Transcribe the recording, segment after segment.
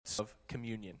of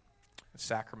communion.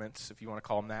 Sacraments, if you want to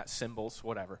call them that, symbols,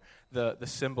 whatever. The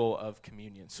symbol of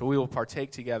communion. So we will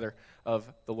partake together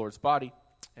of the Lord's body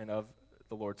and of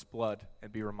the Lord's blood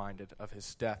and be reminded of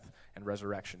his death and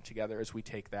resurrection together as we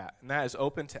take that. And that is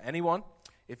open to anyone.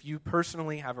 If you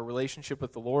personally have a relationship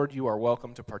with the Lord, you are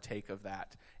welcome to partake of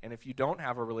that. And if you don't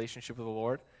have a relationship with the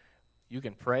Lord, you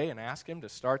can pray and ask him to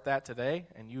start that today,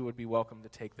 and you would be welcome to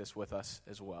take this with us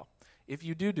as well. If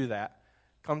you do that,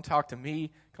 come talk to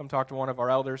me, come talk to one of our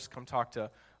elders, come talk to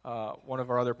one of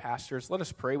our other pastors. Let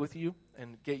us pray with you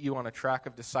and get you on a track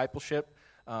of discipleship,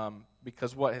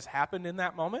 because what has happened in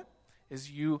that moment is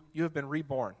you have been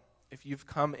reborn. If you've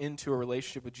come into a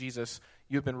relationship with Jesus,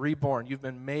 you've been reborn, you've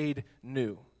been made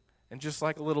new. And just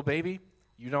like a little baby,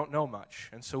 you don't know much.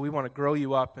 And so we want to grow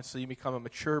you up and so you become a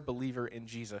mature believer in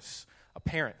Jesus, a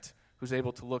parent who's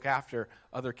able to look after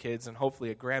other kids, and hopefully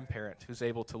a grandparent who's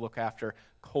able to look after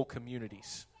whole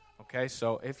communities. Okay,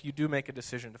 so if you do make a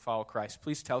decision to follow Christ,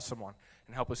 please tell someone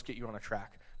and help us get you on a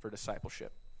track for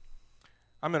discipleship.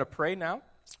 I'm going to pray now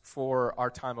for our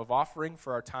time of offering,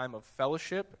 for our time of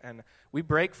fellowship, and we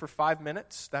break for 5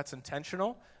 minutes. That's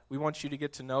intentional. We want you to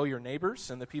get to know your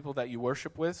neighbors and the people that you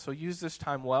worship with, so use this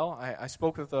time well. I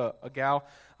spoke with a gal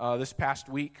this past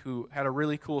week who had a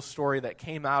really cool story that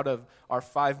came out of our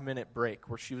 5-minute break,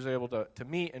 where she was able to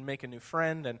meet and make a new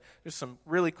friend, and there's some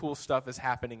really cool stuff is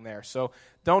happening there. So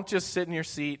don't just sit in your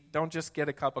seat. Don't just get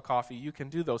a cup of coffee. You can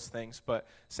do those things, but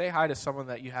say hi to someone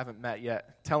that you haven't met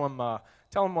yet. Tell them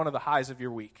one of the highs of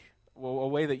your week, a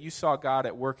way that you saw God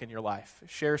at work in your life.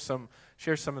 Share some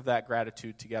of that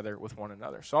gratitude together with one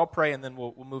another. So I'll pray, and then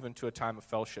we'll move into a time of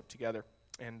fellowship together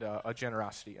and a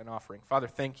generosity and offering. Father,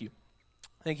 thank you.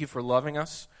 Thank you for loving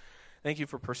us. Thank you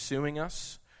for pursuing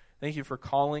us. Thank you for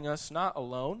calling us not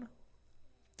alone.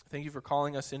 Thank you for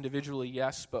calling us individually,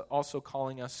 yes, but also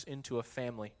calling us into a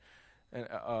family,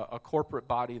 a corporate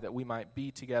body that we might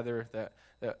be together, that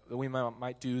we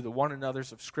might do the one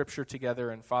another's of Scripture together.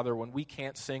 And Father, when we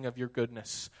can't sing of your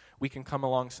goodness, we can come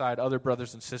alongside other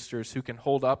brothers and sisters who can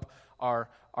hold up our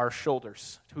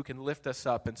shoulders, who can lift us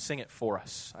up and sing it for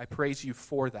us. I praise you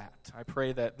for that. I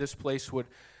pray that this place would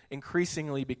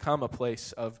increasingly become a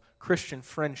place of Christian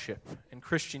friendship and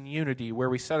Christian unity, where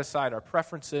we set aside our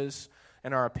preferences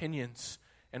and our opinions,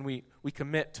 and we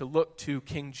commit to look to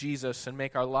King Jesus and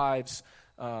make our lives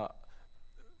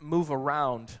move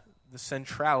around the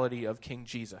centrality of King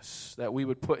Jesus, that we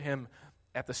would put him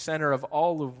at the center of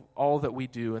all that we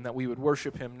do, and that we would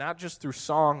worship him not just through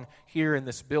song here in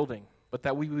this building, but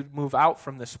that we would move out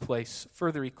from this place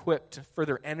further equipped,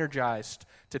 further energized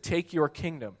to take your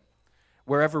kingdom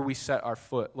wherever we set our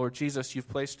foot. Lord Jesus, you've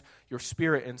placed your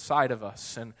Spirit inside of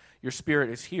us, and your Spirit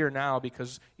is here now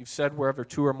because you've said wherever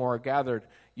 2 or more are gathered,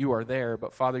 you are there.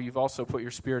 But Father, you've also put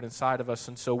your Spirit inside of us,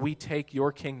 and so we take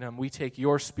your kingdom, we take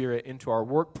your Spirit into our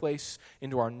workplace,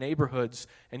 into our neighborhoods,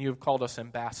 and you have called us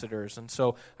ambassadors. And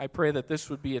so I pray that this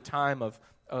would be a time of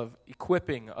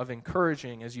equipping, of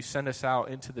encouraging as you send us out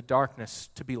into the darkness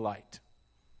to be light.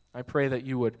 I pray that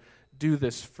you would do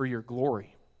this for your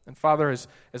glory. And Father,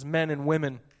 as men and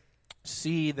women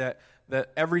see that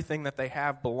everything that they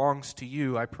have belongs to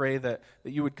you, I pray that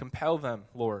you would compel them,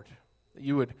 Lord, that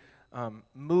you would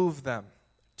move them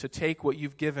to take what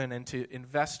you've given and to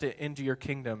invest it into your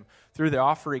kingdom through the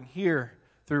offering here,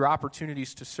 through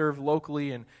opportunities to serve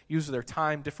locally and use their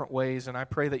time different ways. And I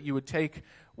pray that you would take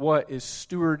what is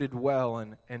stewarded well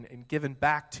and given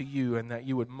back to you, and that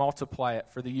you would multiply it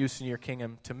for the use in your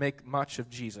kingdom to make much of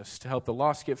Jesus, to help the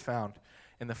lost get found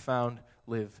and the found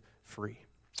live free.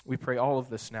 We pray all of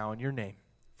this now in your name,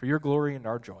 for your glory and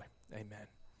our joy. Amen.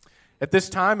 At this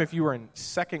time, if you are in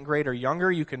 2nd grade or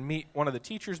younger, you can meet one of the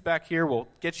teachers back here. We'll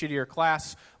get you to your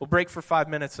class. We'll break for 5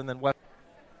 minutes, and then Well,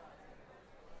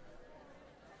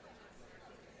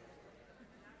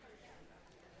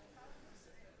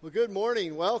 good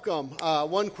morning. Welcome.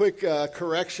 One quick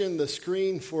correction. The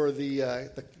screen for the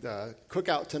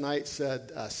cookout tonight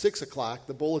said 6 o'clock.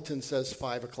 The bulletin says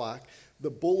 5 o'clock. The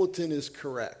bulletin is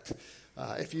correct.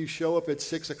 If you show up at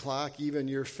 6 o'clock, even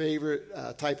your favorite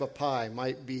type of pie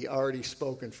might be already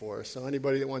spoken for. So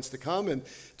anybody that wants to come. And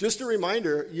just a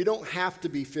reminder, you don't have to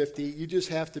be 50. You just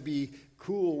have to be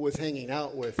cool with hanging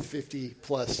out with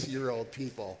 50-plus-year-old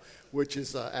people, which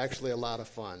is actually a lot of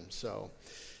fun. So,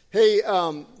 hey,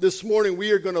 this morning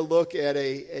we are going to look at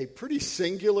a pretty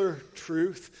singular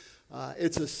truth.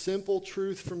 It's a simple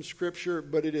truth from Scripture,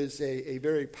 but it is a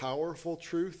very powerful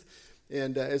truth.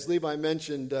 And as Levi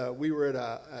mentioned, we were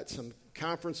at some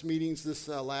conference meetings this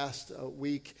last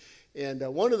week, and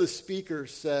one of the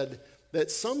speakers said that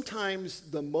sometimes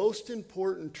the most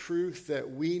important truth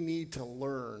that we need to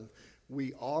learn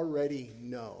we already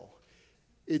know.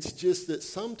 It's just that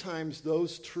sometimes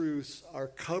those truths are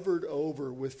covered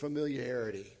over with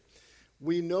familiarity.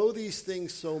 We know these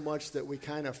things so much that we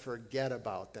kind of forget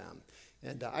about them.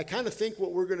 And I kind of think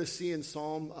what we're going to see in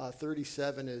Psalm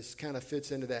 37 is kind of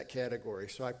fits into that category.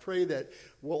 So I pray that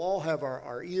we'll all have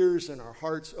our ears and our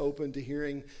hearts open to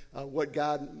hearing what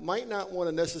God might not want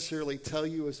to necessarily tell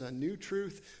you as a new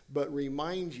truth, but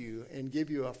remind you and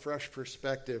give you a fresh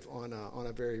perspective on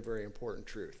a very, very important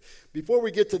truth. Before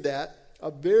we get to that, a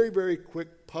very, very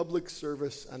quick public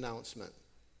service announcement.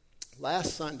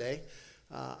 Last Sunday,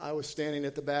 I was standing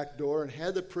at the back door and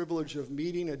had the privilege of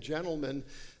meeting a gentleman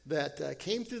that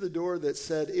came through the door that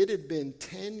said it had been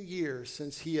 10 years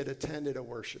since he had attended a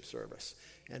worship service.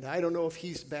 And I don't know if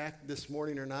he's back this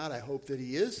morning or not. I hope that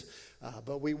he is.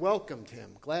 But we welcomed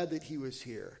him. Glad that he was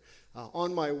here.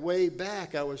 On my way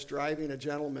back, I was driving a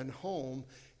gentleman home,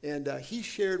 and he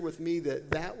shared with me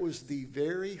that was the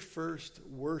very first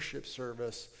worship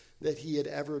service that he had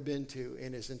ever been to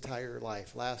in his entire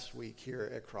life last week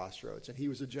here at Crossroads. And he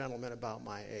was a gentleman about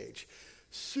my age.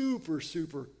 Super,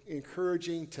 super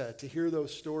encouraging to hear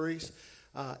those stories.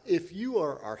 If you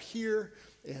are here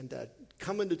and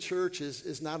coming to church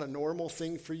is not a normal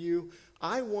thing for you,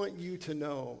 I want you to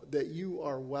know that you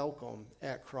are welcome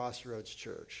at Crossroads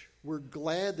Church. We're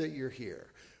glad that you're here.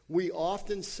 We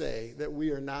often say that we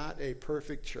are not a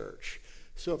perfect church.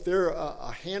 So if there are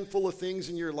a handful of things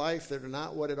in your life that are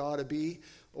not what it ought to be,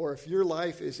 or if your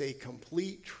life is a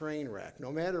complete train wreck,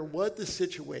 no matter what the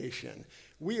situation,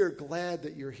 we are glad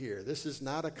that you're here. This is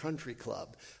not a country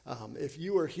club. If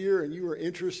you are here and you are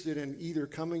interested in either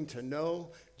coming to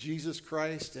know Jesus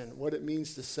Christ and what it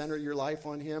means to center your life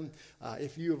on him,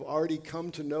 if you have already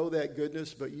come to know that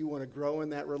goodness but you want to grow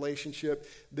in that relationship,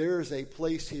 there is a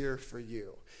place here for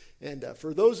you. And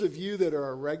for those of you that are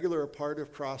a regular part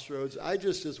of Crossroads, I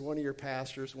just, as one of your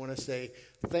pastors, want to say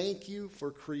thank you for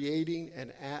creating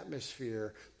an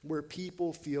atmosphere where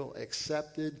people feel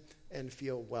accepted and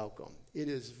feel welcome. It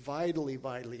is vitally,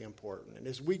 vitally important. And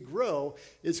as we grow,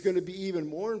 it's going to be even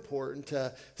more important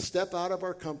to step out of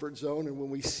our comfort zone. And when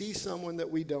we see someone that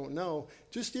we don't know,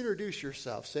 just introduce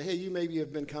yourself. Say, hey, you maybe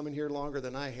have been coming here longer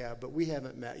than I have, but we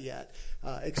haven't met yet.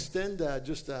 Extend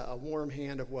just a warm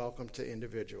hand of welcome to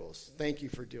individuals. Thank you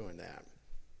for doing that.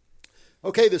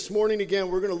 Okay, this morning,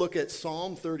 again, we're going to look at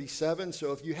Psalm 37.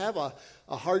 So if you have a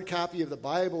hard copy of the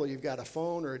Bible, or you've got a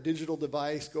phone or a digital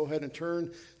device, go ahead and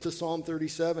turn to Psalm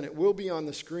 37. It will be on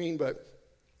the screen, but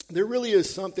there really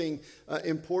is something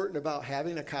important about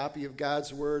having a copy of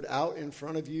God's Word out in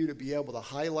front of you to be able to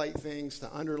highlight things, to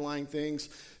underline things,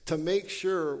 to make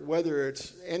sure, whether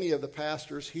it's any of the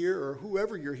pastors here or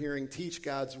whoever you're hearing teach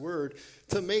God's Word,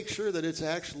 to make sure that it's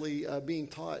actually being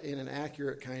taught in an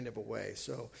accurate kind of a way.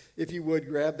 So if you would,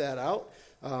 grab that out.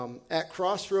 At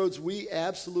Crossroads, we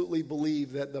absolutely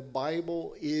believe that the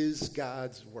Bible is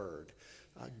God's Word.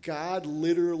 God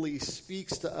literally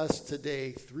speaks to us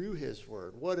today through his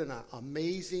word. What an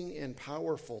amazing and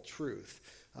powerful truth.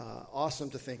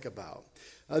 Awesome to think about.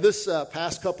 This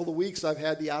past couple of weeks, I've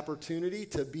had the opportunity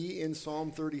to be in Psalm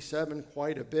 37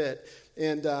 quite a bit.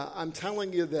 And I'm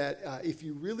telling you that if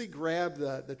you really grab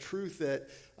the truth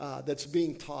that's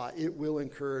being taught, it will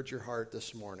encourage your heart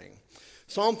this morning.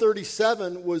 Psalm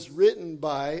 37 was written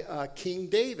by King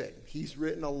David. He's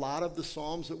written a lot of the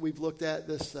Psalms that we've looked at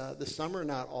this summer,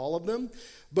 not all of them.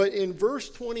 But in verse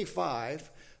 25,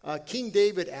 King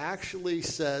David actually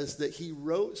says that he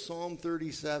wrote Psalm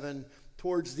 37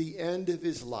 towards the end of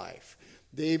his life.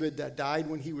 David died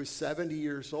when he was 70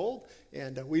 years old,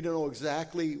 and we don't know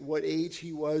exactly what age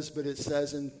he was, but it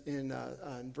says in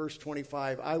verse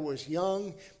 25, I was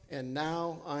young, and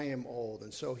now I am old.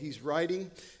 And so he's writing,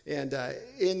 and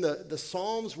in the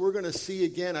Psalms, we're going to see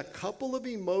again a couple of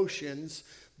emotions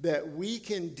that we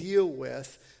can deal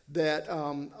with that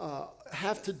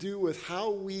have to do with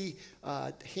how we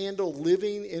handle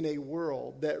living in a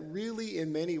world that really,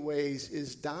 in many ways,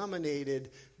 is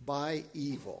dominated by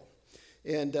evil.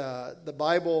 And the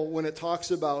Bible, when it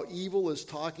talks about evil, is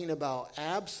talking about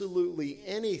absolutely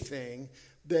anything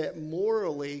that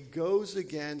morally goes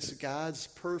against God's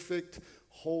perfect,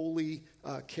 holy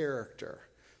character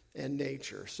and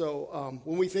nature. So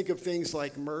when we think of things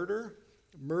like murder,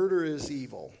 murder is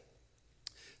evil.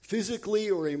 Physically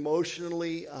or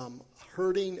emotionally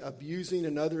hurting, abusing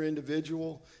another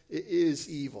individual is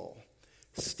evil.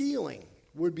 Stealing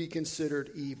would be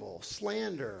considered evil.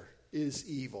 Slander is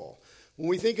evil. When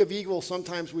we think of evil,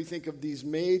 sometimes we think of these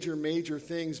major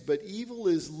things, but evil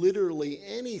is literally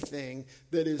anything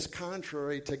that is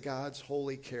contrary to God's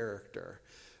holy character.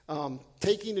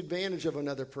 taking advantage of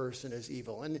another person is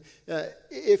evil. And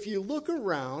if you look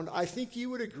around, I think you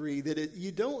would agree that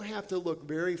you don't have to look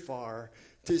very far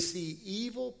to see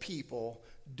evil people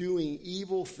doing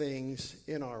evil things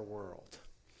in our world.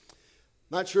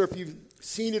 Not sure if you've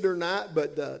seen it or not,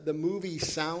 but the movie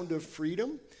Sound of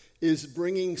Freedom is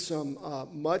bringing some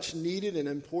much needed and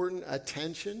important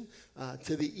attention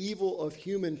to the evil of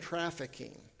human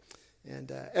trafficking.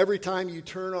 And every time you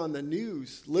turn on the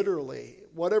news, literally,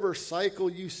 whatever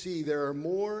cycle you see, there are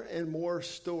more and more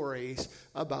stories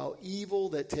about evil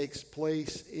that takes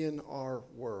place in our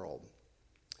world.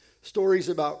 Stories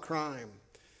about crime,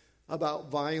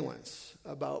 about violence,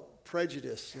 about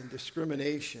prejudice and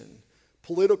discrimination,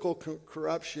 political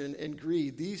corruption and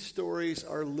greed. These stories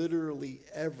are literally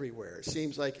everywhere. It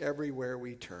seems like everywhere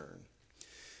we turn.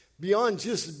 Beyond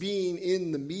just being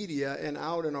in the media and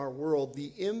out in our world,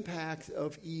 the impact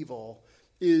of evil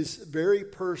is very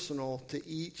personal to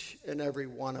each and every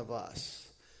one of us.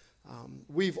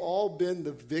 We've all been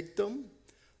the victim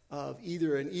of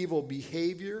either an evil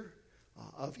behavior,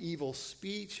 of evil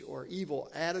speech, or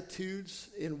evil attitudes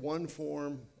in one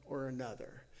form or another.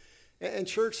 And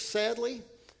church, sadly,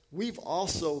 we've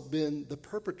also been the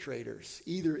perpetrators,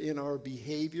 either in our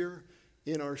behavior,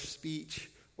 in our speech,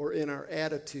 or in our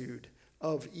attitude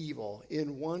of evil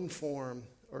in one form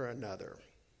or another.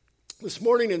 This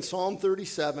morning in Psalm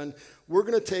 37, we're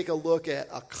going to take a look at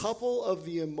a couple of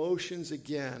the emotions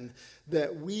again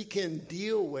that we can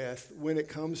deal with when it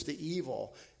comes to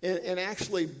evil. And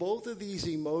actually, both of these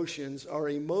emotions are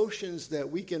emotions that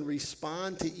we can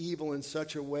respond to evil in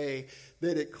such a way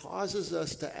that it causes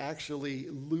us to actually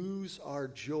lose our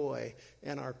joy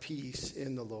and our peace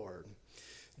in the Lord.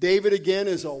 David, again,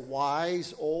 is a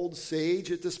wise old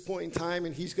sage at this point in time,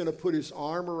 and he's going to put his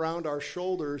arm around our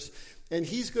shoulders, and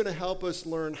he's going to help us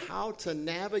learn how to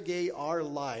navigate our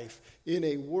life in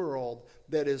a world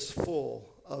that is full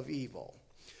of evil.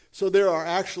 So there are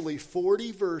actually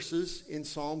 40 verses in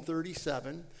Psalm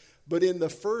 37, but in the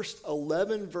first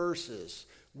 11 verses,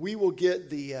 we will get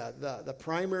the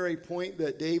primary point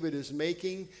that David is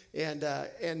making, and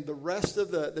the rest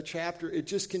of the chapter, it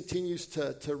just continues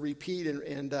to repeat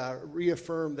and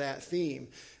reaffirm that theme.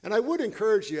 And I would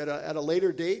encourage you at a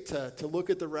later date to look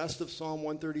at the rest of Psalm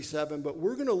 137, but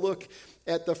we're going to look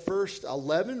at the first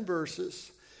 11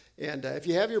 verses. And if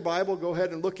you have your Bible, go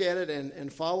ahead and look at it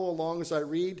and follow along as I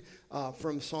read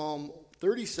from Psalm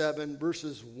 37,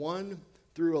 verses 1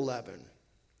 through 11.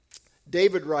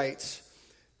 David writes,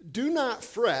 "Do not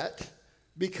fret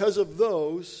because of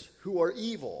those who are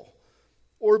evil,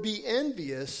 or be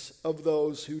envious of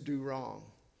those who do wrong.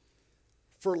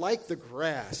 For like the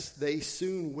grass, they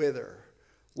soon wither.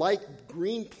 Like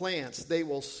green plants, they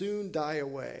will soon die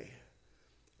away.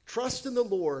 Trust in the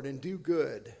Lord and do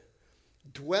good.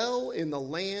 Dwell in the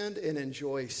land and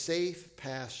enjoy safe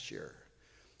pasture.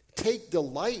 Take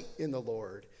delight in the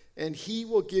Lord, and he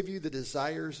will give you the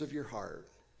desires of your heart.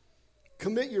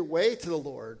 Commit your way to the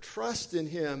Lord. Trust in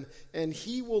him, and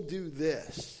he will do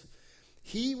this.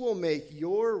 He will make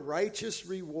your righteous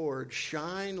reward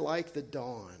shine like the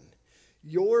dawn,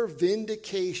 your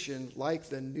vindication like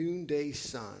the noonday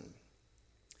sun."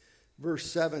 Verse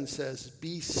 7 says,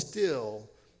 "Be still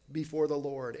before the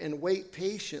Lord and wait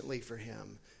patiently for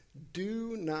him.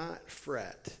 Do not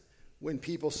fret when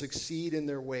people succeed in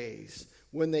their ways,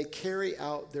 when they carry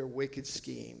out their wicked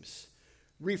schemes.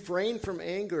 Refrain from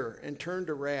anger and turn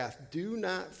to wrath. Do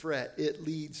not fret. It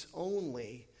leads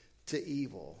only to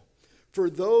evil. For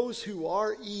those who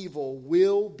are evil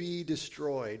will be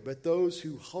destroyed, but those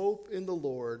who hope in the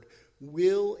Lord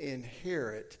will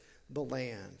inherit the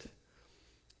land.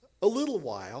 A little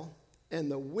while,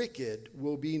 and the wicked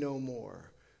will be no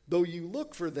more. Though you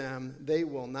look for them, they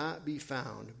will not be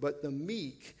found, but the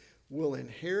meek will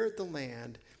inherit the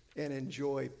land and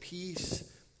enjoy peace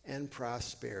and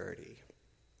prosperity."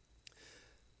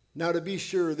 Now, to be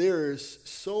sure, there is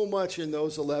so much in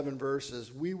those 11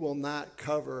 verses. We will not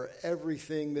cover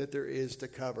everything that there is to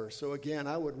cover. So again,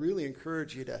 I would really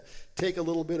encourage you to take a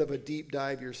little bit of a deep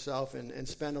dive yourself and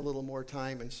spend a little more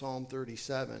time in Psalm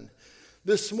 37.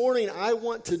 This morning, I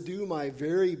want to do my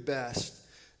very best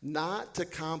not to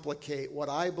complicate what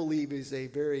I believe is a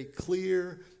very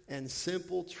clear and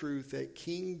simple truth that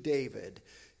King David,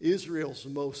 Israel's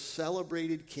most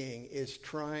celebrated king, is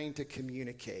trying to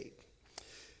communicate.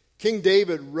 King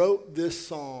David wrote this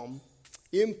psalm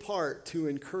in part to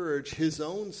encourage his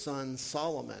own son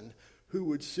Solomon, who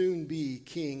would soon be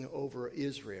king over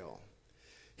Israel.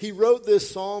 He wrote this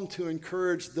psalm to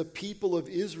encourage the people of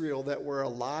Israel that were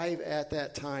alive at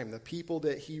that time, the people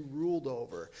that he ruled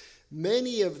over.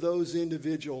 Many of those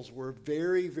individuals were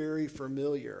very, very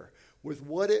familiar with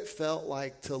what it felt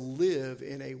like to live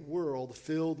in a world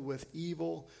filled with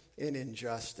evil and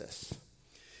injustice.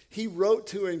 He wrote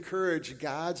to encourage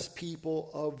God's people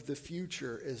of the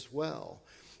future as well.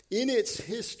 In its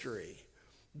history,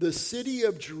 the city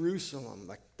of Jerusalem,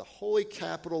 like the holy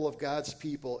capital of God's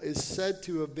people, is said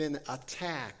to have been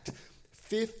attacked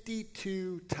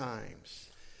 52 times.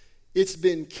 It's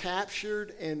been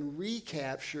captured and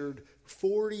recaptured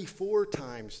 44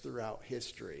 times throughout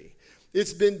history.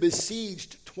 It's been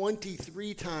besieged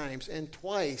 23 times, and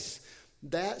twice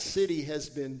that city has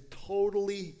been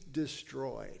totally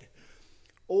destroyed.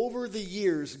 Over the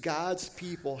years, God's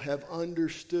people have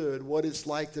understood what it's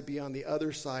like to be on the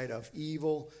other side of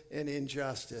evil and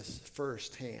injustice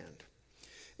firsthand.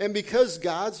 And because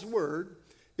God's word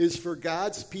is for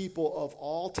God's people of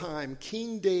all time,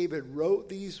 King David wrote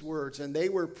these words, and they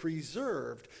were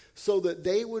preserved so that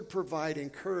they would provide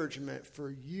encouragement for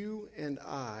you and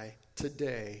I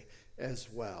today as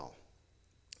well.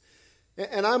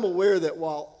 And I'm aware that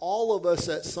while all of us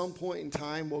at some point in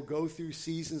time will go through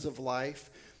seasons of life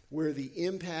where the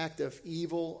impact of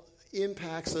evil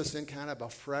impacts us in kind of a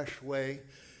fresh way,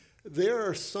 there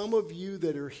are some of you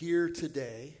that are here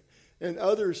today and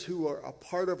others who are a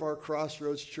part of our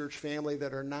Crossroads Church family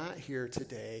that are not here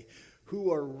today,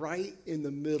 who are right in the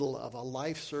middle of a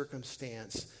life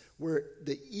circumstance where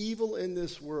the evil in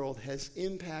this world has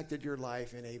impacted your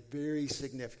life in a very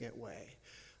significant way.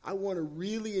 I want to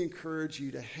really encourage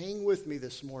you to hang with me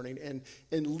this morning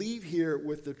and leave here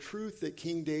with the truth that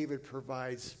King David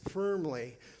provides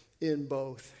firmly in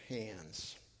both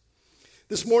hands.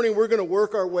 This morning, we're going to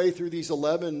work our way through these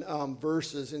 11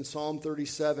 verses in Psalm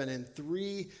 37 in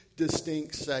three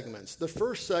distinct segments. The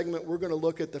first segment, we're going to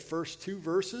look at the first two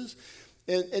verses,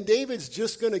 and David's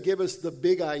just going to give us the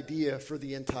big idea for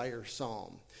the entire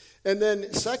psalm. And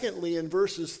then secondly, in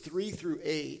verses 3 through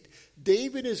 8,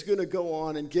 David is going to go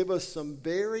on and give us some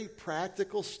very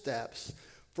practical steps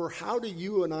for how do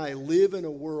you and I live in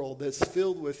a world that's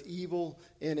filled with evil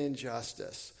and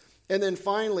injustice. And then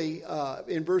finally,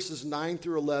 in verses 9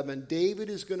 through 11, David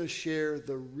is going to share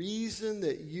the reason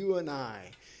that you and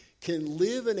I can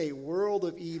live in a world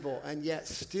of evil and yet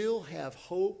still have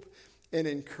hope and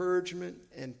encouragement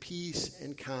and peace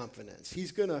and confidence.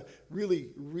 He's going to really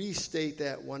restate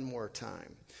that one more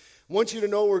time. I want you to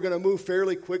know we're going to move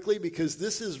fairly quickly because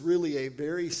this is really a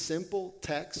very simple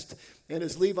text. And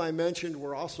as Levi mentioned,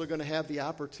 we're also going to have the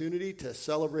opportunity to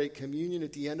celebrate communion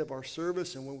at the end of our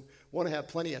service, and we want to have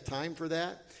plenty of time for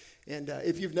that. And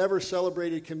if you've never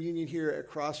celebrated communion here at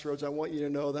Crossroads, I want you to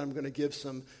know that I'm going to give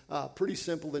some pretty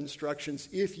simple instructions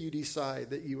if you decide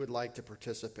that you would like to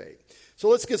participate. So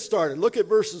let's get started. Look at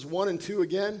verses 1 and 2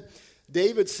 again.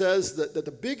 David says that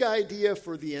the big idea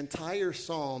for the entire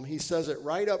psalm, he says it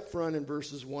right up front in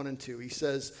verses 1 and 2. He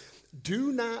says,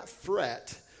 "Do not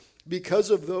fret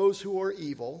because of those who are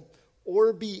evil,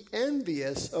 or be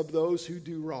envious of those who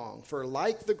do wrong. For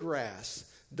like the grass,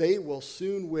 they will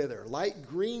soon wither. Like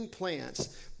green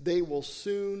plants, they will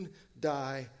soon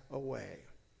die away."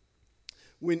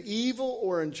 When evil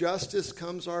or injustice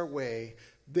comes our way,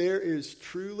 there is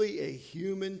truly a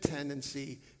human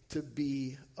tendency to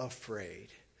be afraid.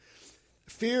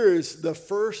 Fear is the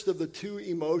first of the two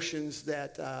emotions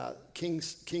that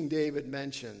King David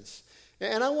mentions.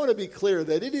 And I want to be clear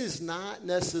that it is not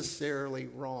necessarily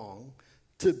wrong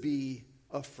to be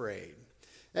afraid.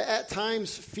 At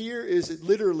times, fear is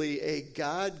literally a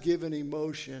God-given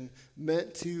emotion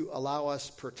meant to allow us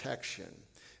protection.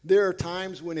 There are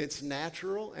times when it's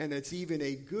natural and it's even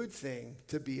a good thing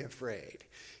to be afraid.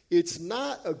 It's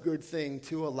not a good thing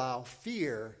to allow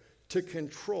fear to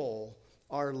control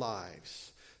our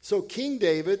lives. So King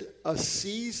David, a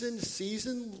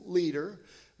seasoned leader,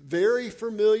 very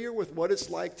familiar with what it's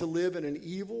like to live in an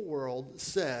evil world,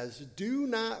 says, "Do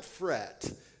not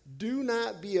fret, do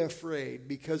not be afraid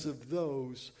because of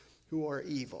those who are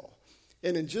evil."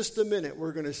 And in just a minute,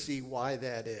 we're going to see why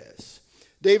that is.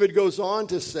 David goes on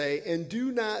to say, "And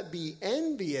do not be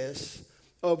envious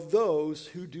of those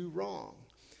who do wrong."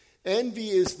 Envy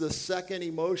is the second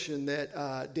emotion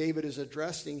that David is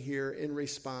addressing here in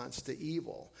response to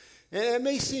evil. And it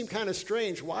may seem kind of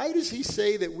strange. Why does he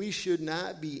say that we should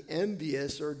not be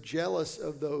envious or jealous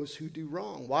of those who do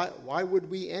wrong? Why would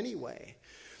we anyway?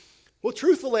 Well,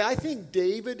 truthfully, I think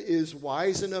David is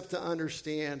wise enough to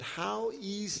understand how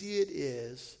easy it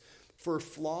is for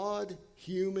flawed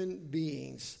human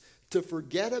beings to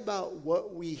forget about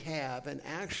what we have and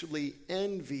actually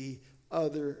envy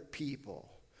other people.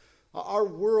 Our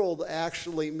world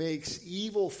actually makes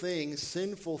evil things,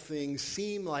 sinful things,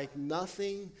 seem like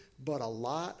nothing but a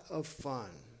lot of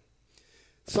fun.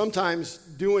 Sometimes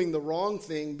doing the wrong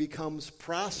thing becomes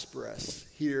prosperous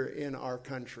here in our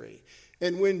country.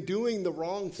 And when doing the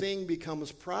wrong thing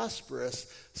becomes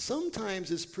prosperous, sometimes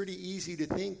it's pretty easy to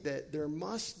think that there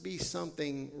must be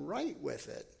something right with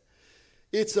it.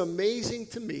 It's amazing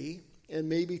to me, and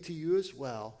maybe to you as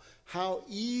well, how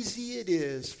easy it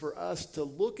is for us to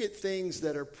look at things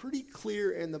that are pretty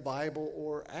clear in the Bible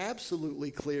or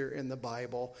absolutely clear in the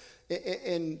Bible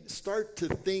and start to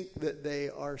think that they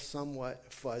are somewhat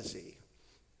fuzzy.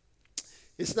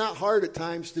 It's not hard at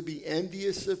times to be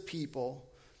envious of people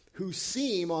who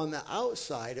seem, on the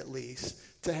outside at least,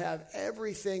 to have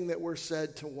everything that we're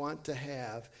said to want to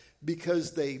have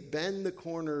because they bend the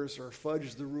corners or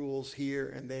fudge the rules here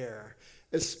and there,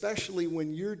 especially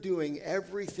when you're doing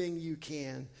everything you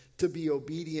can to be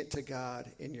obedient to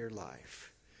God in your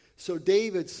life. So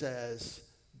David says,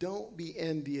 don't be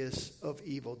envious of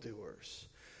evildoers.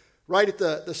 Right at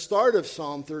the start of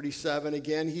Psalm 37,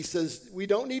 again, he says, we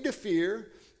don't need to fear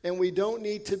and we don't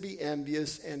need to be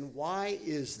envious. And why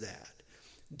is that?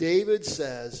 David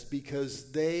says,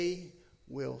 because they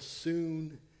will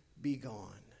soon be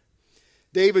gone.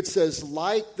 David says,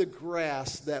 like the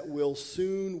grass that will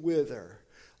soon wither,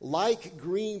 like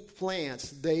green plants,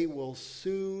 they will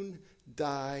soon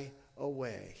die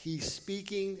away. He's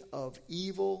speaking of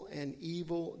evil and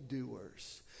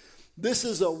evildoers. This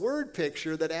is a word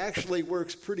picture that actually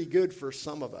works pretty good for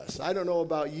some of us. I don't know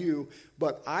about you,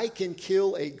 but I can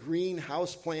kill a green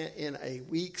houseplant in a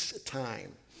week's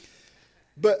time.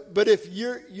 But if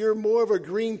you're more of a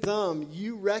green thumb,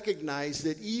 you recognize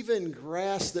that even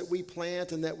grass that we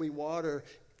plant and that we water,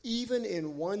 even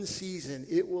in one season,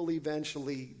 it will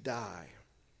eventually die.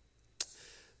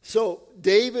 So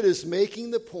David is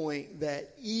making the point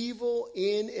that evil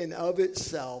in and of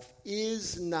itself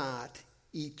is not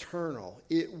eternal.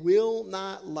 It will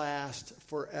not last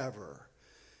forever.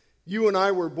 You and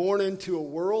I were born into a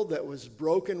world that was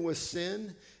broken with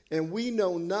sin, and we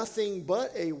know nothing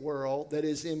but a world that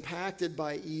is impacted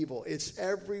by evil. It's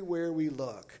everywhere we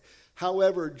look.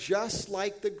 However, just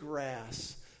like the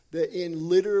grass that in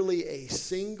literally a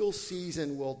single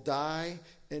season will die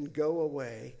and go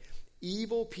away,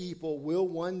 evil people will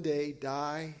one day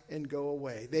die and go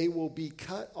away. They will be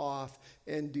cut off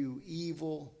and do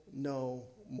evil no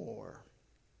more.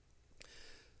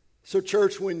 So,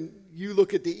 church, when you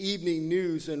look at the evening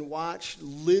news and watch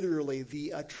literally the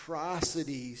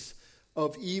atrocities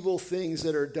of evil things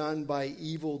that are done by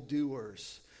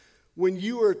evildoers, when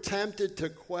you are tempted to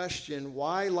question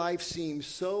why life seems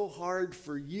so hard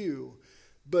for you,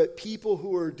 but people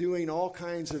who are doing all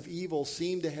kinds of evil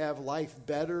seem to have life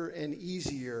better and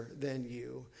easier than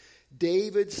you,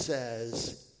 David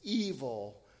says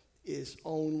evil is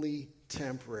only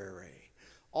temporary.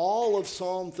 All of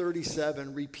Psalm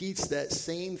 37 repeats that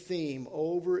same theme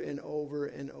over and over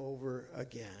and over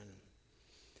again.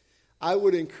 I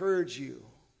would encourage you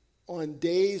on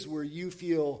days where you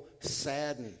feel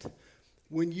saddened,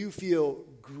 when you feel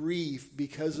grief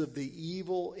because of the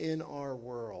evil in our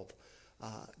world,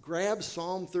 grab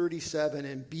Psalm 37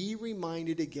 and be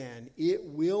reminded again, it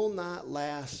will not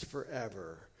last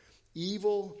forever.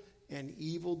 Evil and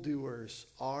evildoers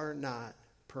are not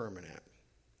permanent.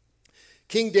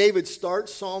 King David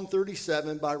starts Psalm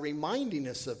 37 by reminding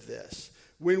us of this.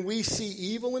 When we see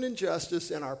evil and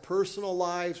injustice in our personal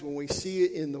lives, when we see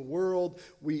it in the world,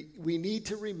 we need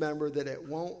to remember that it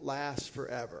won't last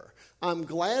forever. I'm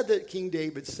glad that King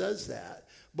David says that,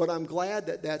 but I'm glad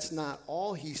that that's not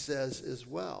all he says as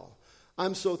well.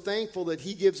 I'm so thankful that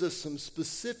he gives us some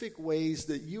specific ways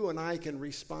that you and I can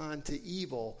respond to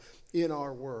evil in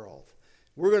our world.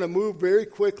 We're going to move very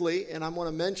quickly, and I'm going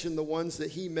to mention the ones that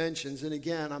he mentions. And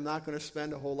again, I'm not going to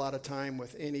spend a whole lot of time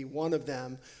with any one of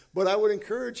them, but I would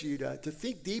encourage you to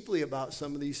think deeply about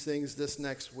some of these things this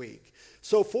next week.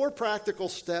 So 4 practical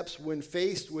steps when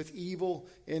faced with evil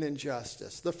and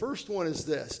injustice. The first one is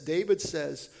this. David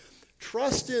says,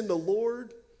 trust in the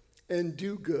Lord and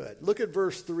do good. Look at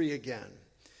verse 3 again.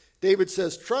 David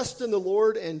says, trust in the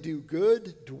Lord and do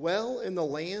good, dwell in the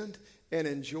land and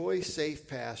enjoy safe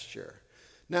pasture.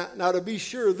 Now, to be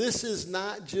sure, this is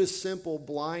not just simple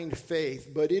blind faith,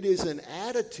 but it is an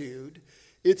attitude,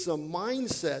 it's a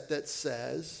mindset that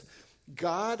says,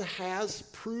 God has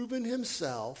proven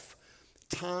himself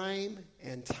time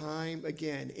and time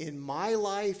again in my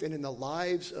life and in the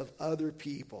lives of other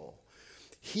people.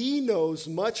 He knows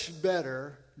much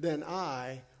better than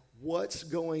I what's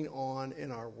going on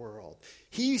in our world.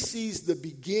 He sees the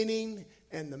beginning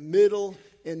and the middle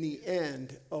and the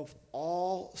end of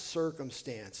all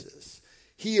circumstances.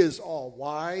 He is all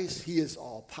wise, he is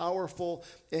all powerful,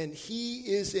 and he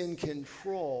is in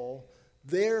control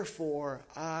Therefore,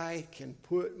 I can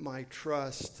put my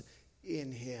trust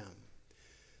in him.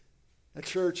 Now,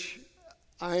 church,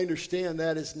 I understand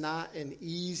that is not an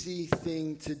easy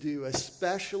thing to do,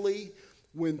 especially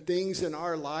when things in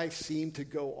our life seem to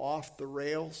go off the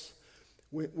rails,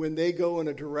 when they go in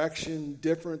a direction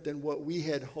different than what we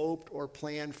had hoped or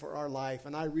planned for our life.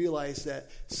 And I realize that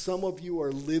some of you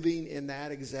are living in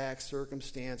that exact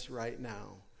circumstance right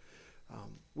now.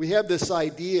 We have this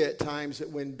idea at times that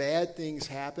when bad things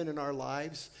happen in our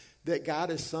lives, that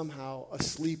God is somehow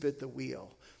asleep at the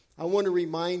wheel. I want to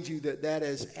remind you that that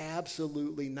is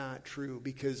absolutely not true,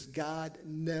 because God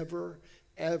never,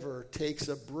 ever takes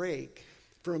a break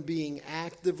from being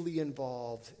actively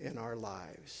involved in our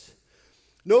lives.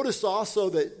 Notice also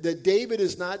that David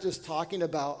is not just talking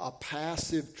about a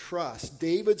passive trust.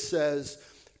 David says,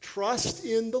 trust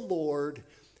in the Lord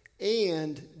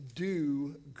and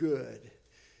do good.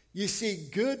 You see,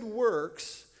 good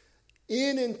works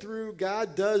in and through,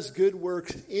 God does good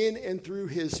works in and through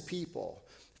his people.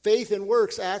 Faith and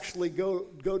works actually go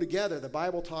together. The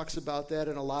Bible talks about that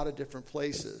in a lot of different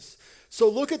places. So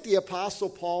look at the Apostle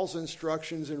Paul's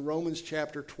instructions in Romans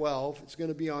chapter 12. It's going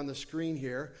to be on the screen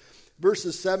here.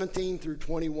 Verses 17 through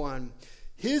 21.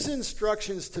 His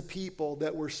instructions to people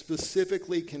that were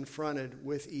specifically confronted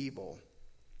with evil.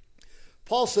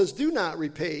 Paul says, do not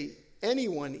repay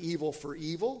anyone evil for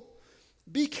evil.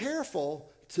 Be careful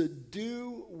to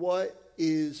do what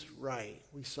is right.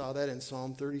 We saw that in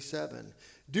Psalm 37.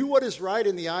 Do what is right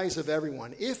in the eyes of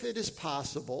everyone. If it is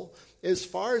possible, as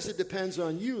far as it depends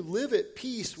on you, live at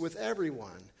peace with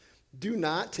everyone. Do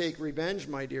not take revenge,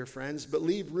 my dear friends, but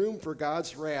leave room for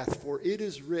God's wrath, for it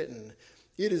is written,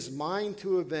 it is mine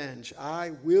to avenge.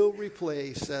 I will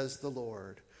repay, says the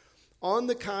Lord. On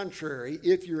the contrary,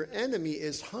 if your enemy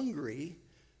is hungry,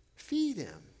 feed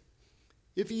him.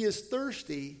 If he is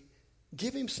thirsty,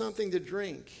 give him something to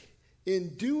drink. In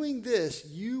doing this,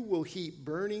 you will heap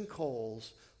burning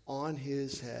coals on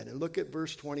his head. And look at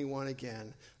verse 21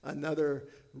 again, another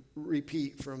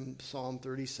repeat from Psalm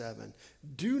 37.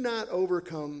 Do not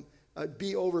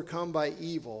be overcome by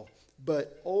evil,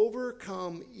 but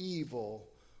overcome evil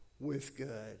with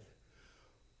good.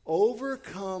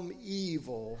 Overcome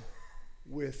evil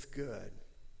with good.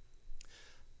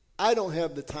 I don't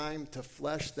have the time to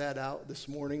flesh that out this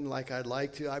morning like I'd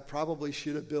like to. I probably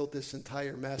should have built this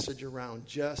entire message around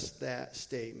just that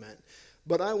statement.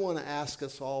 But I want to ask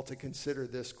us all to consider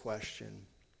this question.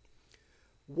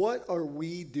 What are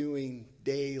we doing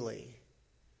daily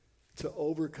to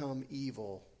overcome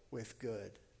evil with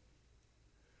good?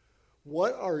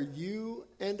 What are you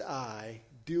and I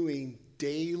doing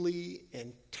daily,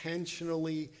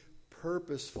 intentionally,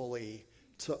 purposefully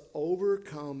to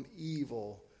overcome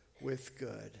evil with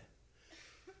good?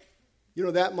 You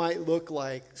know, that might look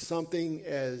like something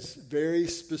as very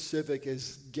specific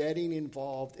as getting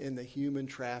involved in the human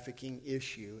trafficking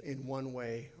issue in one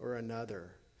way or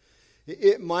another.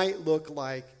 It might look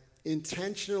like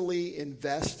intentionally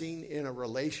investing in a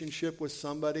relationship with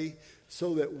somebody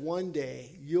so that one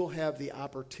day you'll have the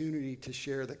opportunity to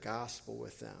share the gospel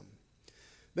with them.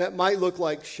 That might look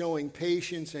like showing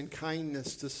patience and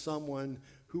kindness to someone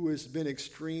who has been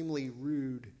extremely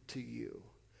rude to you.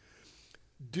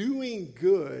 Doing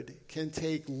good can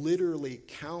take literally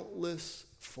countless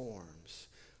forms.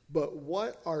 But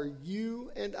what are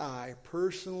you and I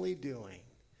personally doing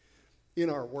in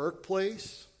our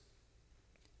workplace,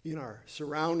 in our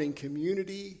surrounding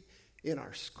community, in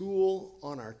our school,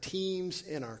 on our teams,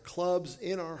 in our clubs,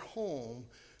 in our home,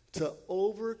 to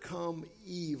overcome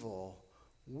evil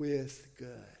with good?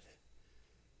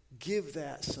 Give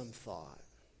that some thought.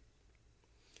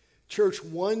 Church,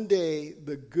 one day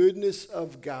the goodness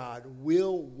of God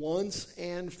will once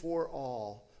and for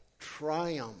all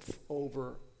triumph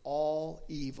over all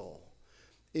evil.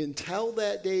 Until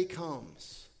that day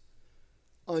comes,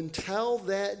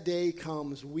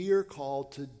 we are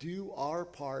called to do our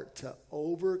part to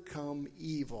overcome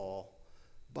evil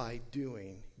by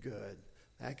doing good.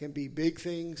 That can be big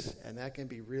things, and that can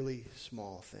be really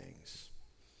small things.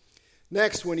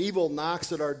 Next, when evil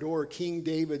knocks at our door, King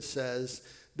David says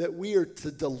that we are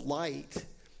to delight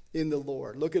in the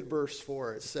Lord. Look at verse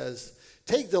 4. It says,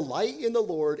 take delight in the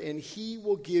Lord, and he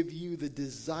will give you the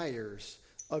desires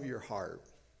of your heart.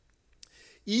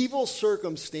 Evil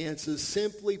circumstances,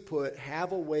 simply put,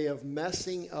 have a way of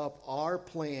messing up our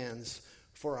plans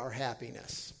for our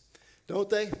happiness. Don't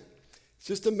they? It's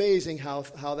just amazing how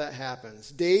that happens.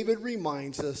 David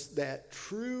reminds us that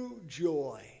true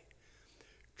joy,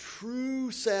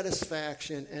 true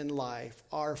satisfaction in life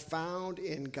are found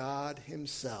in God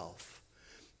himself.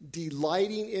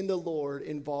 Delighting in the Lord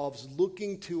involves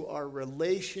looking to our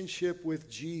relationship with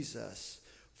Jesus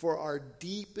for our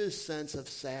deepest sense of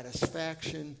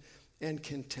satisfaction and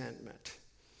contentment.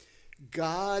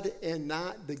 God, and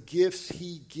not the gifts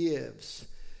he gives,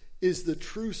 is the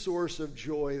true source of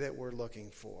joy that we're looking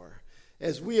for.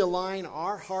 As we align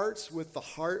our hearts with the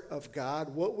heart of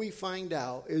God, what we find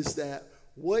out is that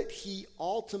what he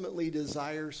ultimately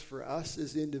desires for us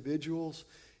as individuals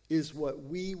is what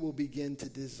we will begin to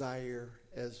desire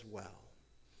as well.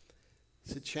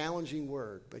 It's a challenging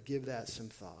word, but give that some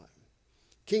thought.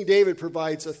 King David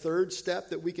provides a third step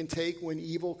that we can take when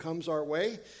evil comes our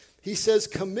way. He says,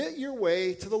 commit your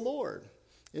way to the Lord.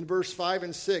 In verse 5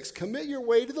 and 6, commit your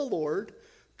way to the Lord,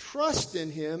 trust in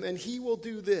him, and he will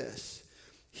do this.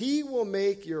 He will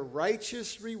make your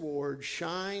righteous reward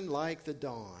shine like the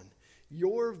dawn,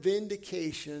 your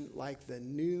vindication like the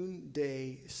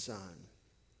noonday sun.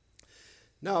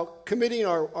 Now, committing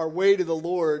our way to the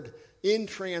Lord in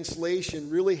translation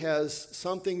really has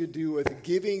something to do with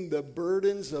giving the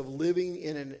burdens of living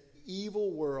in an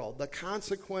evil world, the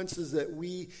consequences that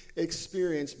we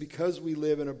experience because we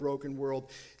live in a broken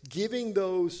world, giving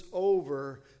those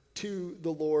over to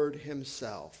the Lord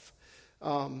himself.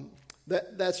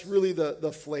 That's really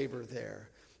the flavor there.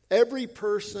 Every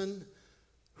person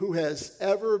who has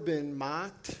ever been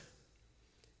mocked,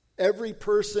 every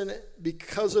person,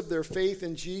 because of their faith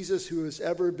in Jesus, who has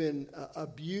ever been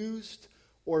abused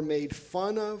or made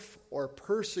fun of or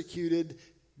persecuted,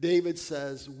 David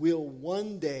says, will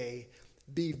one day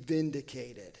be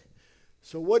vindicated.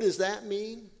 So what does that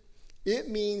mean? It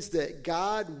means that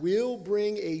God will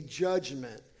bring a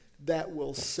judgment that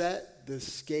will set the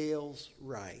scales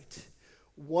right.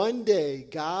 One day,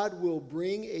 God will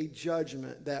bring a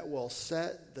judgment that will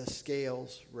set the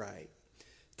scales right.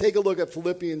 Take a look at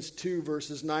Philippians 2,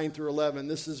 verses 9 through 11.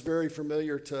 This is very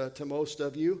familiar to most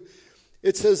of you.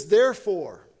 It says,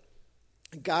 therefore,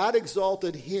 God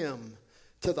exalted him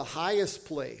to the highest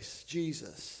place,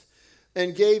 Jesus,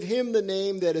 and gave him the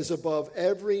name that is above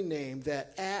every name,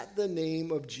 that at the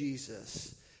name of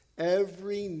Jesus,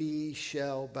 every knee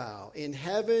shall bow, in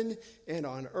heaven and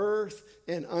on earth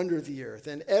and under the earth,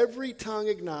 and every tongue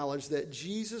acknowledge that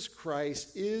Jesus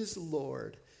Christ is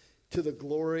Lord, to the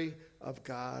glory of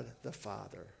God the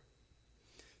Father.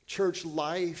 Church,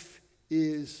 life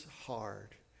is hard.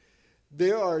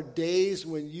 There are days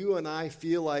when you and I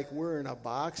feel like we're in a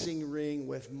boxing ring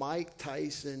with Mike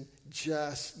Tyson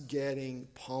just getting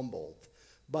pummeled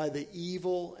by the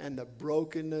evil and the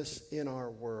brokenness in our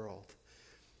world.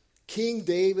 King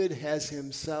David has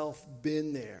himself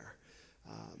been there.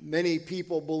 Many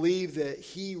people believe that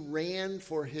he ran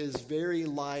for his very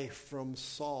life from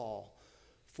Saul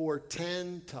for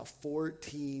 10 to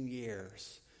 14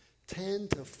 years. 10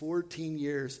 to 14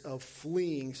 years of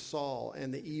fleeing Saul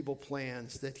and the evil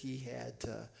plans that he had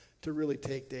to really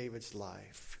take David's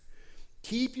life.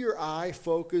 Keep your eye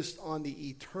focused on the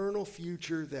eternal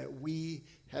future that we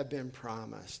have been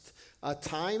promised. A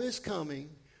time is coming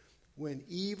when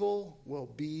evil will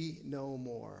be no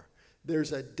more.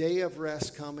 There's a day of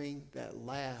rest coming that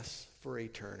lasts for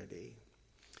eternity.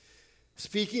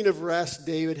 Speaking of rest,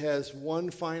 David has one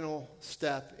final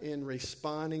step in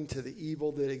responding to the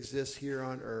evil that exists here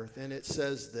on earth, and it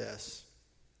says this: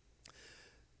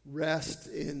 rest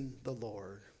in the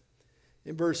Lord.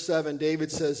 In verse 7,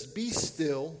 David says, be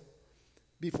still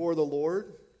before the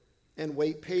Lord and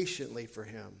wait patiently for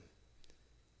him.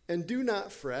 And do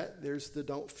not fret. There's the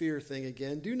don't fear thing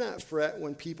again. Do not fret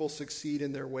when people succeed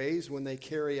in their ways, when they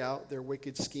carry out their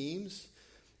wicked schemes.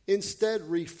 Instead,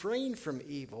 refrain from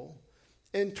evil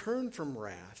and turn from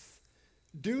wrath.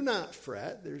 Do not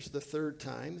fret. There's the third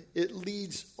time. It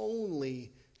leads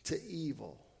only to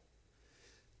evil.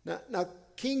 Now,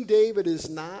 King David is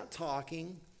not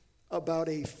talking about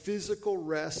a physical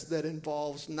rest that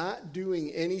involves not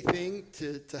doing anything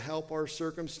to help our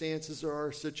circumstances or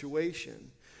our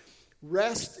situation.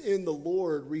 Rest in the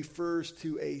Lord refers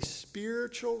to a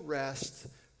spiritual rest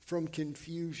from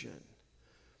confusion,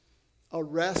 a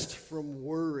rest from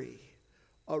worry,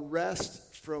 a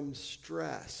rest from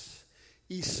stress.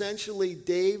 Essentially,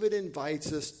 David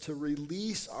invites us to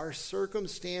release our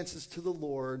circumstances to the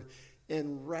Lord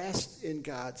and rest in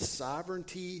God's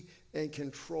sovereignty and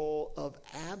control of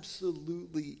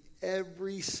absolutely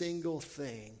every single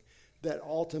thing that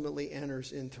ultimately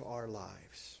enters into our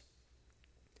lives.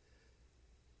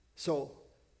 So,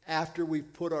 after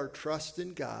we've put our trust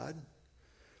in God,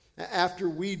 after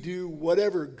we do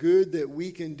whatever good that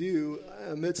we can do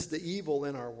amidst the evil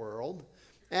in our world,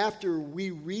 after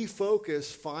we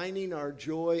refocus finding our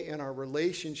joy and our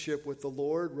relationship with the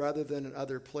Lord rather than in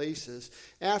other places,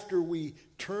 after we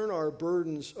turn our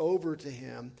burdens over to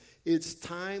Him, it's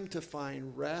time to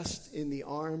find rest in the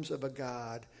arms of a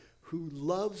God who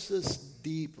loves us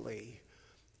deeply,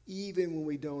 even when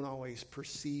we don't always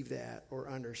perceive that or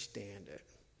understand it.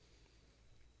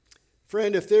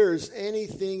 Friend, if there is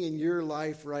anything in your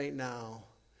life right now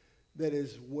that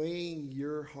is weighing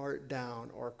your heart down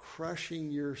or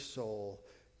crushing your soul,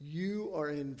 you are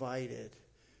invited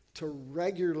to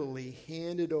regularly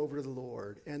hand it over to the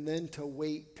Lord and then to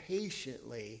wait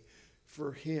patiently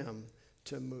for Him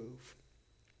to move.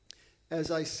 As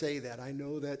I say that, I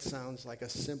know that sounds like a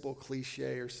simple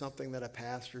cliche or something that a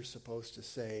pastor is supposed to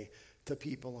say to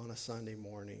people on a Sunday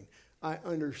morning. I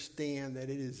understand that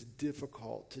it is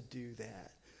difficult to do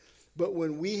that. But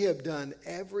when we have done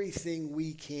everything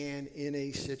we can in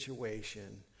a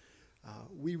situation,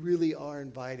 we really are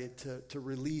invited to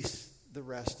release the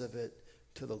rest of it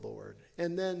to the Lord.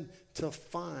 And then to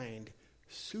find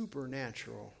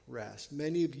supernatural rest.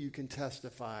 Many of you can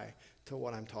testify to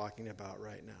what I'm talking about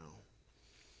right now.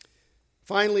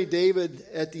 Finally, David,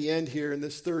 at the end here in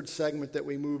this third segment that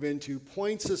we move into,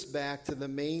 points us back to the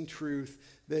main truth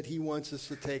that he wants us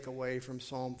to take away from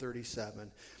Psalm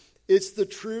 37. It's the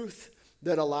truth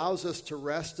that allows us to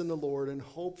rest in the Lord and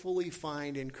hopefully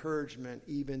find encouragement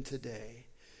even today.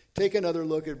 Take another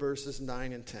look at verses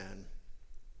 9 and 10.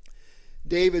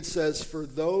 David says, "For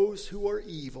those who are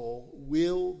evil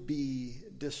will be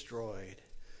destroyed,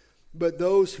 but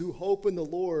those who hope in the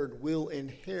Lord will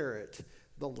inherit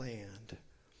the land.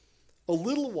 A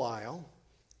little while,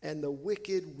 and the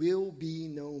wicked will be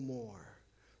no more.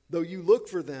 Though you look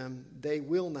for them, they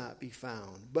will not be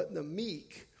found. But the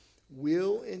meek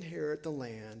will inherit the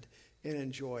land and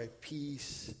enjoy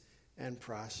peace and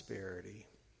prosperity."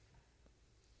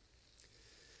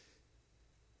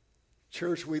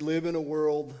 Church, we live in a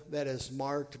world that is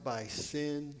marked by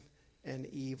sin and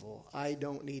evil. I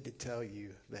don't need to tell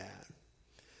you that.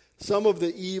 Some of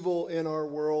the evil in our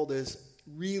world is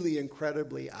really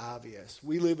incredibly obvious.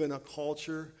 We live in a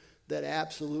culture that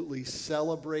absolutely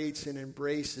celebrates and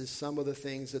embraces some of the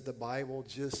things that the Bible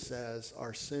just says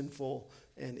are sinful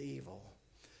and evil.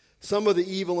 Some of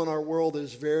the evil in our world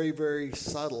is very, very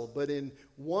subtle, but in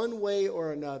one way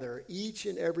or another, each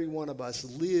and every one of us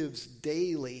lives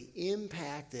daily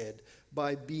impacted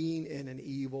by being in an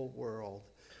evil world.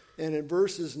 And in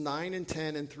verses 9 and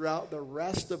 10 and throughout the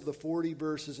rest of the 40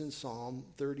 verses in Psalm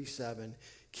 37,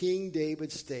 King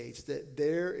David states that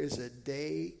there is a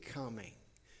day coming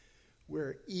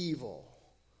where evil,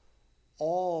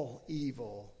 all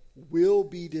evil, will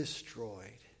be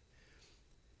destroyed.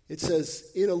 It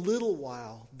says, in a little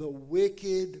while, the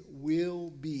wicked will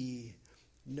be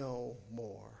no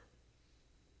more.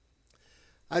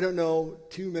 I don't know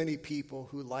too many people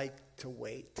who like to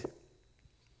wait.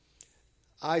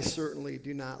 I certainly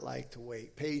do not like to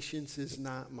wait. Patience is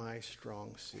not my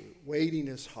strong suit. Waiting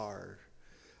is hard.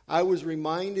 I was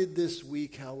reminded this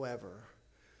week, however,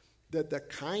 that the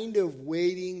kind of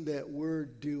waiting that we're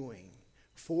doing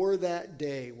for that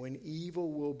day when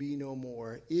evil will be no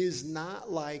more is not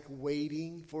like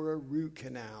waiting for a root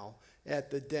canal at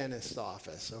the dentist's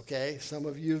office, okay? Some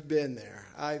of you have been there.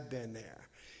 I've been there.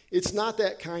 It's not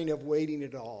that kind of waiting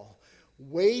at all.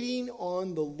 Waiting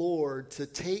on the Lord to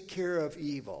take care of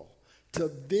evil, to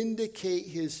vindicate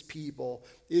His people,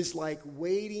 is like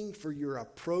waiting for your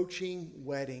approaching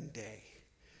wedding day.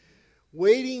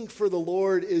 Waiting for the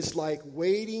Lord is like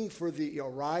waiting for the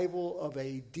arrival of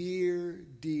a dear,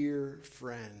 dear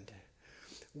friend.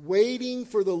 Waiting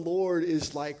for the Lord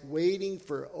is like waiting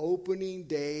for opening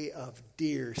day of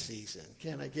deer season.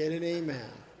 Can I get an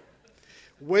amen?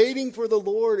 Waiting for the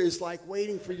Lord is like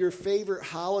waiting for your favorite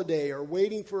holiday or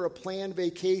waiting for a planned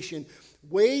vacation.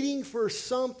 Waiting for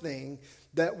something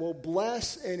that will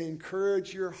bless and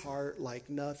encourage your heart like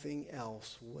nothing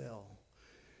else will.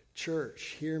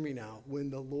 Church, hear me now. When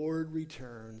the Lord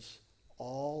returns,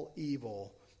 all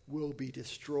evil will be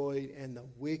destroyed and the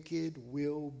wicked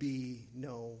will be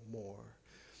no more.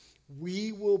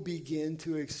 We will begin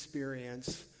to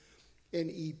experience an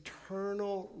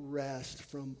eternal rest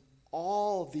from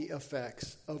all the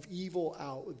effects of evil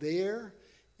out there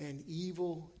and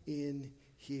evil in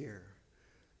here.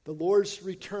 The Lord's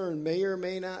return may or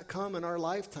may not come in our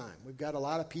lifetime. We've got a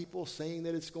lot of people saying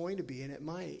that it's going to be, and it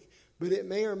might. But it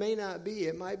may or may not be.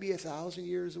 It might be 1,000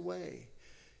 years away.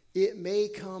 It may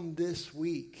come this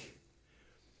week.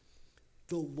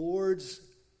 The Lord's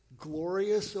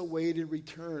glorious awaited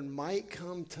return might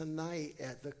come tonight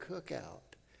at the cookout.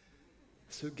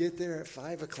 So get there at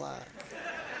 5 o'clock.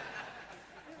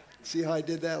 See how I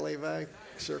did that, Levi?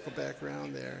 circle back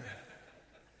around there.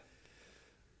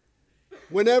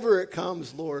 Whenever it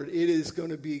comes, Lord, it is going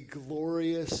to be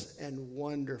glorious and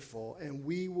wonderful, and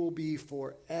we will be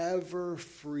forever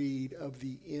freed of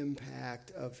the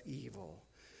impact of evil.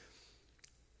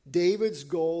 David's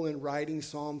goal in writing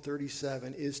Psalm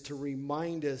 37 is to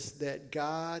remind us that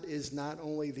God is not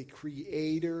only the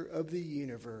creator of the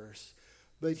universe,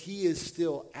 but he is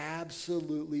still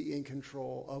absolutely in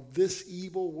control of this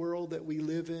evil world that we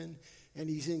live in, and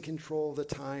he's in control of the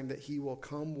time that he will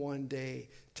come one day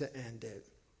to end it.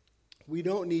 We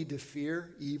don't need to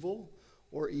fear evil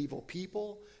or evil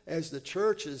people. As the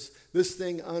church, as this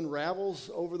thing unravels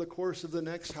over the course of the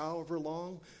next however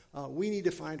long, we need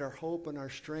to find our hope and our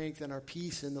strength and our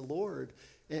peace in the Lord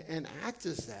and act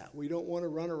as that. We don't want to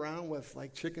run around with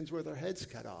like chickens with our heads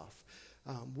cut off.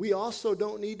 We also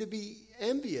don't need to be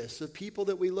envious of people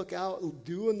that we look out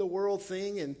doing the world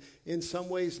thing and in some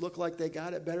ways look like they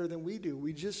got it better than we do.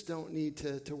 We just don't need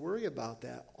to worry about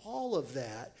that. All of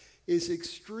that is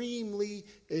extremely,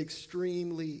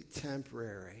 extremely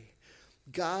temporary.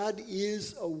 God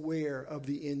is aware of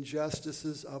the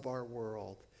injustices of our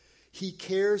world. He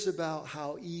cares about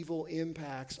how evil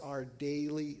impacts our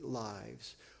daily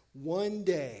lives. One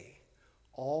day,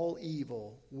 all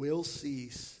evil will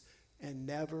cease and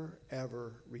never,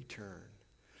 ever return.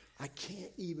 I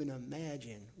can't even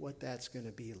imagine what that's going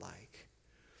to be like.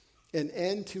 An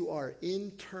end to our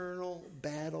internal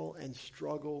battle and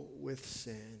struggle with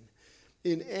sin.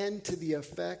 An end to the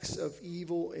effects of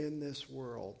evil in this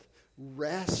world.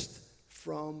 Rest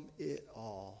from it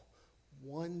all.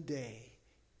 One day,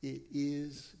 it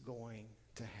is going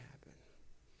to happen.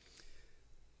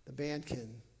 The band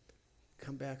can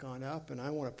come back on up, and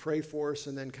I want to pray for us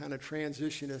and then kind of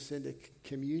transition us into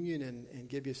communion and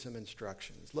give you some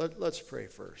instructions. Let's pray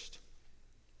first.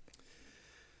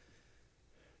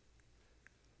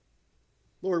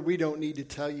 Lord, we don't need to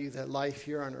tell you that life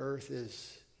here on earth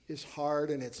is hard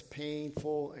and it's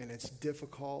painful and it's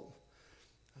difficult.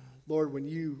 Lord, when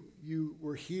you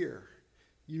were here,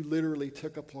 you literally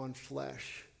took upon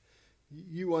flesh.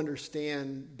 You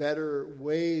understand better,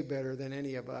 way better than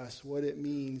any of us, what it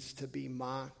means to be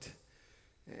mocked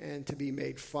and to be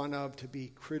made fun of, to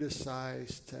be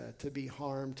criticized, to be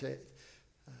harmed,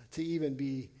 to even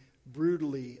be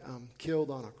brutally killed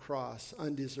on a cross,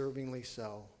 undeservingly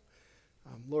so.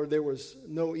 Lord, there was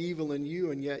no evil in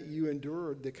you, and yet you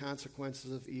endured the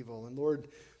consequences of evil. And Lord,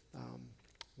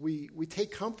 we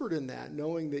take comfort in that,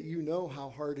 knowing that you know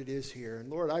how hard it is here. And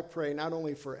Lord, I pray not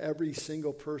only for every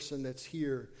single person that's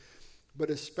here, but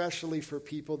especially for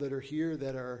people that are here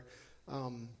that are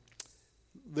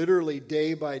literally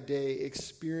day by day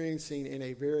experiencing in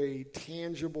a very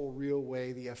tangible, real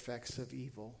way the effects of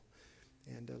evil.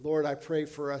 And Lord, I pray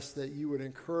for us that you would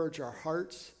encourage our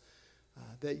hearts,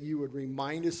 that you would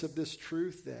remind us of this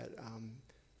truth, that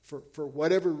for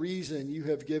whatever reason you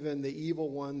have given the evil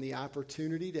one the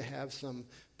opportunity to have some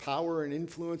power and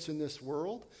influence in this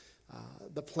world.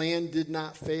 The plan did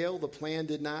not fail. The plan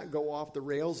did not go off the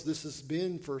rails. This has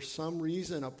been, for some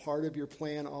reason, a part of your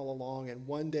plan all along. And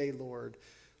one day, Lord,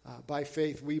 by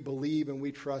faith, we believe and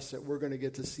we trust that we're going to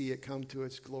get to see it come to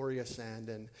its glorious end.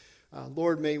 And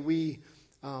Lord, may we,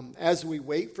 as we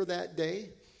wait for that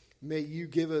day, may you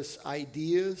give us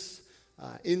ideas,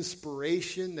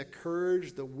 inspiration, the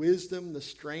courage, the wisdom, the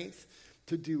strength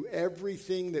to do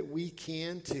everything that we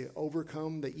can to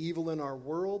overcome the evil in our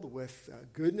world with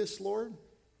goodness, Lord.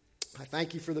 I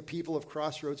thank you for the people of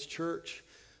Crossroads Church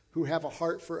who have a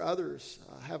heart for others,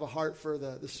 have a heart for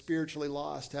the spiritually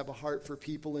lost, have a heart for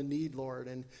people in need, Lord.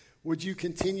 And would you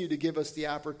continue to give us the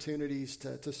opportunities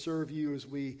to serve you as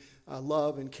we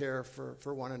love and care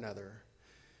for one another.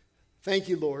 Thank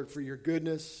you, Lord, for your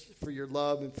goodness, for your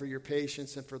love, and for your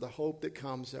patience, and for the hope that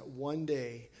comes that one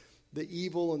day the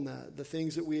evil and the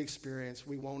things that we experience,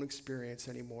 we won't experience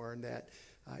anymore. And that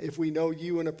if we know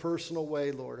you in a personal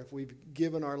way, Lord, if we've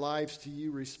given our lives to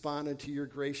you, responded to your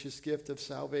gracious gift of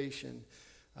salvation,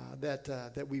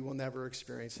 that we will never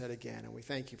experience that again. And we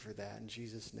thank you for that. In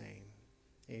Jesus' name,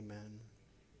 amen.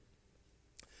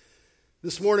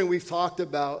 This morning we've talked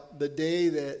about the day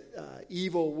that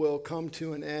evil will come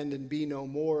to an end and be no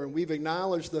more. And we've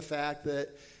acknowledged the fact that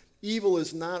evil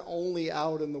is not only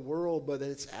out in the world, but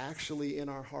it's actually in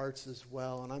our hearts as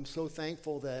well. And I'm so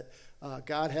thankful that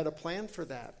God had a plan for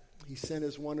that. He sent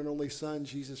his one and only Son,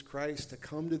 Jesus Christ, to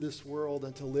come to this world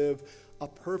and to live a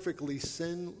perfectly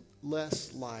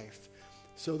sinless life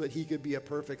so that he could be a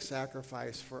perfect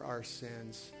sacrifice for our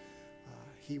sins.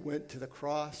 He went to the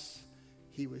cross.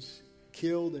 He was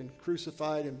killed and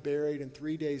crucified and buried, and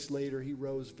 3 days later he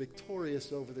rose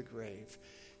victorious over the grave.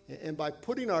 And by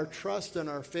putting our trust and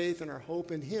our faith and our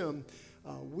hope in him,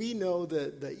 we know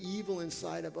that the evil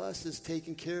inside of us is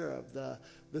taken care of.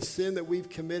 The sin that we've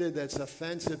committed that's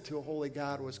offensive to a holy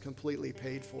God was completely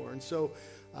paid for. And so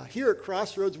here at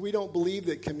Crossroads, we don't believe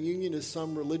that communion is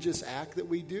some religious act that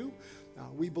we do.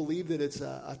 We believe that it's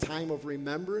a time of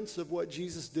remembrance of what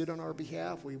Jesus did on our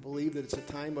behalf. We believe that it's a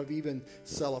time of even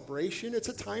celebration. It's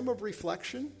a time of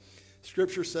reflection.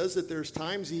 Scripture says that there's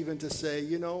times even to say,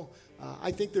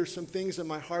 I think there's some things in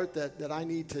my heart that I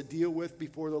need to deal with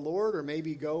before the Lord, or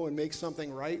maybe go and make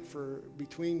something right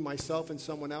between myself and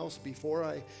someone else before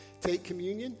I take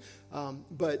communion.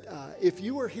 But if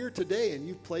you are here today and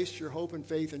you've placed your hope and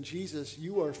faith in Jesus,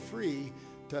 you are free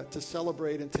to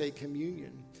celebrate and take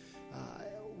communion.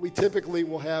 We typically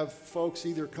will have folks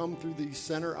either come through the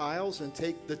center aisles and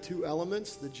take the two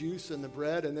elements, the juice and the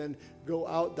bread, and then go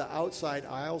out the outside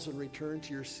aisles and return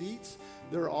to your seats.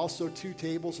 There are also two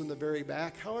tables in the very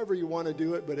back, however you want to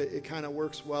do it, but it kind of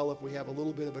works well if we have a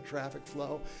little bit of a traffic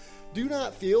flow. Do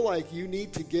not feel like you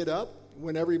need to get up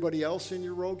when everybody else in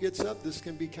your row gets up. This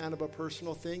can be kind of a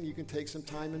personal thing. You can take some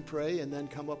time and pray and then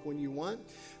come up when you want.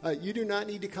 You do not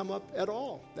need to come up at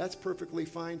all. That's perfectly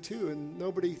fine too, and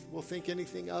nobody will think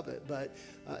anything of it. But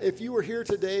if you were here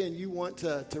today and you want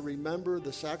to remember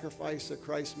the sacrifice that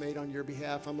Christ made on your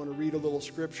behalf, I'm going to read a little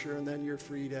scripture and then you're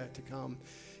free to come.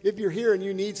 If you're here and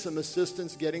you need some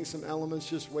assistance getting some elements,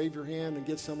 just wave your hand and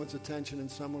get someone's attention,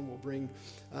 and someone will bring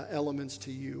elements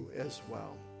to you as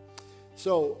well.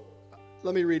 So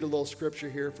let me read a little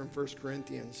scripture here from 1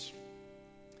 Corinthians.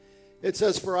 It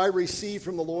says, "For I received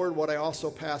from the Lord what I also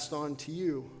passed on to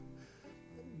you.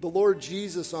 The Lord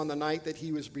Jesus, on the night that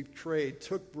he was betrayed,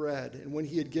 took bread, and when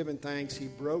he had given thanks, he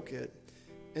broke it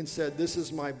and said, 'This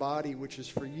is my body, which is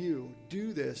for you.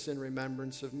 Do this in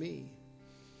remembrance of me.'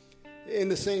 In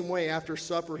the same way, after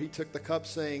supper, he took the cup,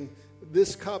 saying,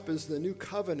 'This cup is the new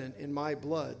covenant in my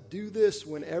blood. Do this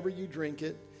whenever you drink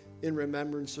it in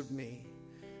remembrance of me.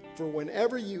 For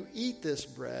whenever you eat this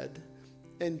bread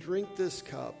and drink this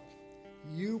cup,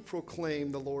 you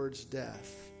proclaim the Lord's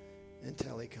death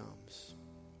until he comes.'"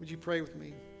 Would you pray with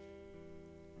me?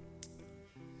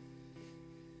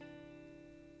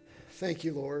 Thank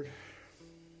you, Lord.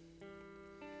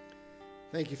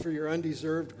 Thank you for your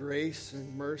undeserved grace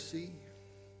and mercy.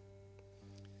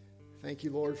 Thank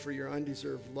you, Lord, for your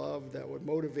undeserved love that would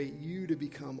motivate you to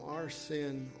become our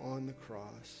sin on the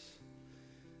cross.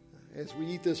 As we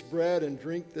eat this bread and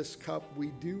drink this cup, we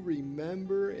do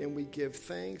remember and we give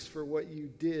thanks for what you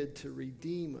did to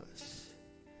redeem us.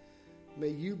 May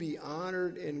you be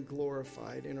honored and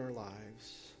glorified in our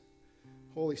lives.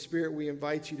 Holy Spirit, we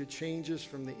invite you to change us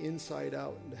from the inside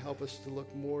out and to help us to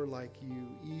look more like you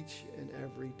each and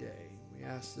every day. We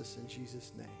ask this in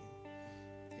Jesus' name.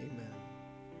 Amen.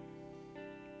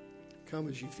 Come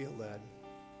as you feel led.